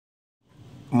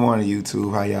Good morning,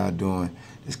 YouTube. How y'all doing?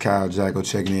 It's Kyle Jacko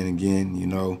checking in again. You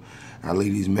know, I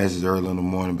leave these messages early in the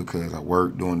morning because I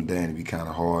work during the day and it'd be kind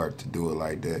of hard to do it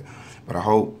like that. But I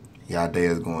hope y'all day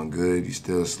is going good. You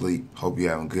still asleep. Hope you're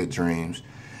having good dreams.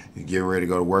 You get ready to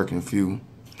go to work in a few.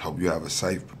 Hope you have a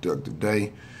safe, productive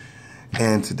day.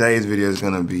 And today's video is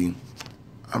going to be,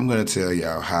 I'm going to tell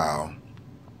y'all how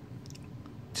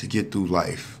to get through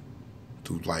life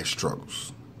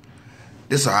struggles.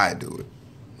 This is how I do it.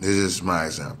 This is my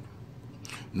example.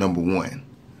 Number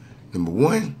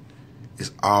one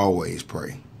is always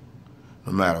pray.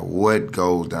 No matter what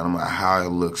goes down, no matter how it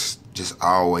looks, just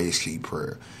always keep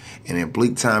prayer. And in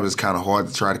bleak times, it's kind of hard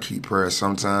to try to keep prayer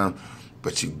sometimes,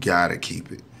 but you gotta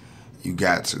keep it. You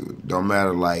got to. Don't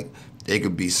matter, like, it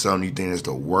could be something you think is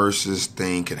the worstest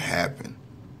thing could happen.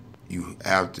 You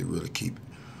have to really keep it.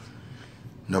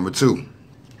 Number two,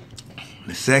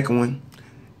 the second one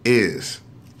is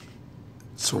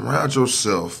surround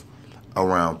yourself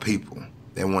around people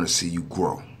that want to see you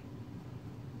grow.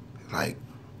 Like,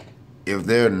 if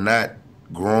they're not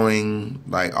growing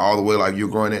like all the way like you're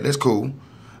growing at, that's cool.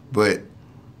 But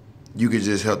you can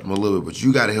just help them a little bit. But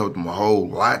you got to help them a whole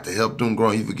lot to help them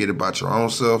grow. You forget about your own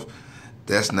self.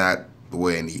 That's not the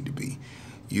way it need to be.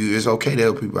 It's okay to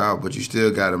help people out, but you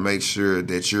still got to make sure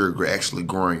that you're actually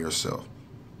growing yourself.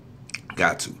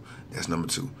 Got to. That's number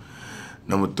two.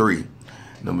 Number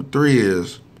three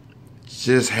is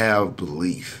just have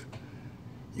belief.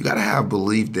 You got to have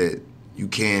belief that you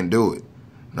can do it,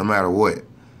 no matter what.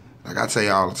 Like I tell you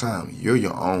all the time, you're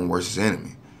your own worst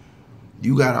enemy.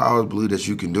 You got to always believe that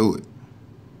you can do it.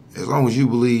 As long as you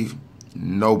believe,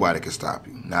 nobody can stop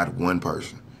you, not one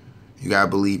person. You got to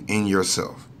believe in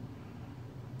yourself.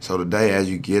 So today,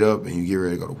 as you get up and you get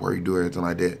ready to go to work, you do everything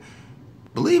like that,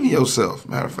 believe in yourself.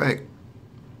 Matter of fact,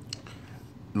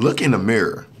 look in the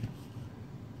mirror.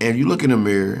 And if you look in the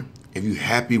mirror, if you're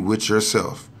happy with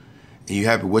yourself and you're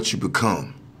happy with what you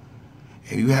become,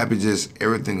 if you're happy just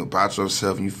everything about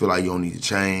yourself and you feel like you don't need to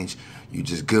change, you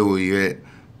just good where you're at,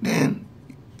 then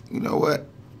you know what?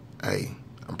 Hey,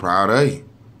 I'm proud of you. You know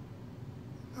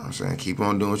what I'm saying? Keep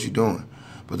on doing what you're doing.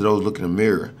 But to those look in the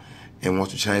mirror and want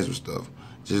to change some stuff,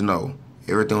 just know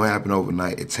everything will happen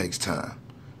overnight. It takes time.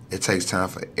 It takes time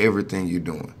for everything you're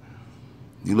doing.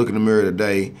 You look in the mirror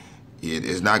today,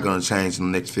 it's not going to change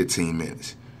in the next 15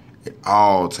 minutes. It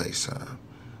all takes time.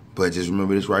 But just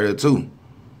remember this right here, too.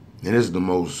 And this is the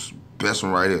most best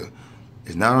one right here.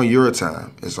 It's not on your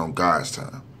time. It's on God's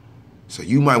time. So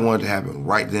you might want it to happen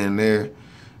right then and there.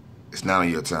 It's not on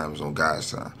your time. It's on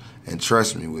God's time. And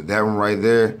trust me, with that one right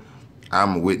there,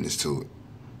 I'm a witness to it.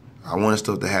 I wanted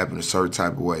stuff to happen a certain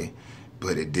type of way,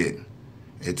 but it didn't.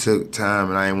 It took time,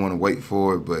 and I didn't want to wait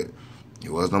for it, but it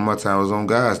wasn't on my time. It was on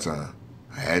God's time.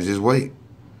 I had to just wait.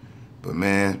 But,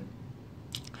 man,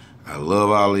 I love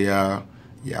all of y'all.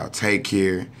 Y'all take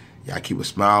care. Y'all keep a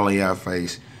smile on y'all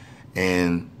face.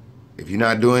 And if you're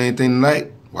not doing anything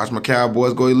tonight, watch my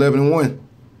Cowboys go 11-1.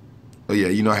 Oh, yeah,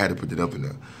 you know I had to put that up in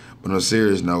there. But on a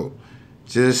serious note,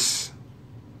 just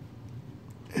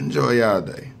enjoy y'all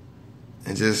day.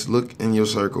 And just look in your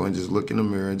circle and just look in the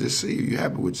mirror and just see if you're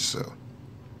happy with yourself.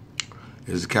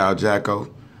 This is Kyle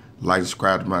Jacko. Like,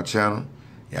 subscribe to my channel.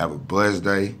 You have a blessed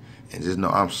day. And just know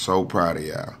I'm so proud of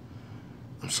y'all.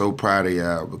 I'm so proud of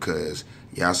y'all because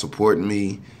y'all supporting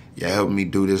me. Y'all helping me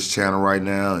do this channel right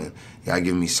now. And y'all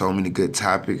giving me so many good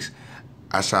topics.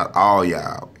 I shout all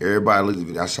y'all. Everybody look at the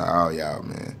video. I shout all y'all,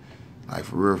 man. Like,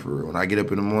 for real, for real. When I get up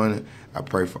in the morning, I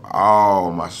pray for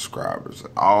all my subscribers.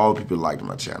 All people that like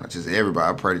my channel. Just everybody.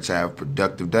 I pray that y'all have a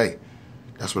productive day.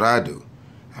 That's what I do.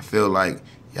 I feel like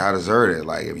y'all deserve it.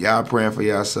 Like, if y'all praying for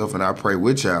yourself and I pray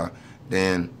with y'all,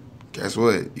 then guess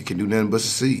what? You can do nothing but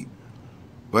succeed.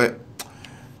 But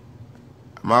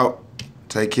I'm out.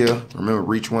 Take care. Remember,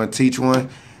 reach one, teach one.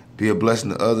 Be a blessing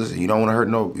to others. And you don't want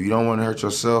to hurt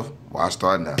yourself. Why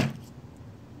start now?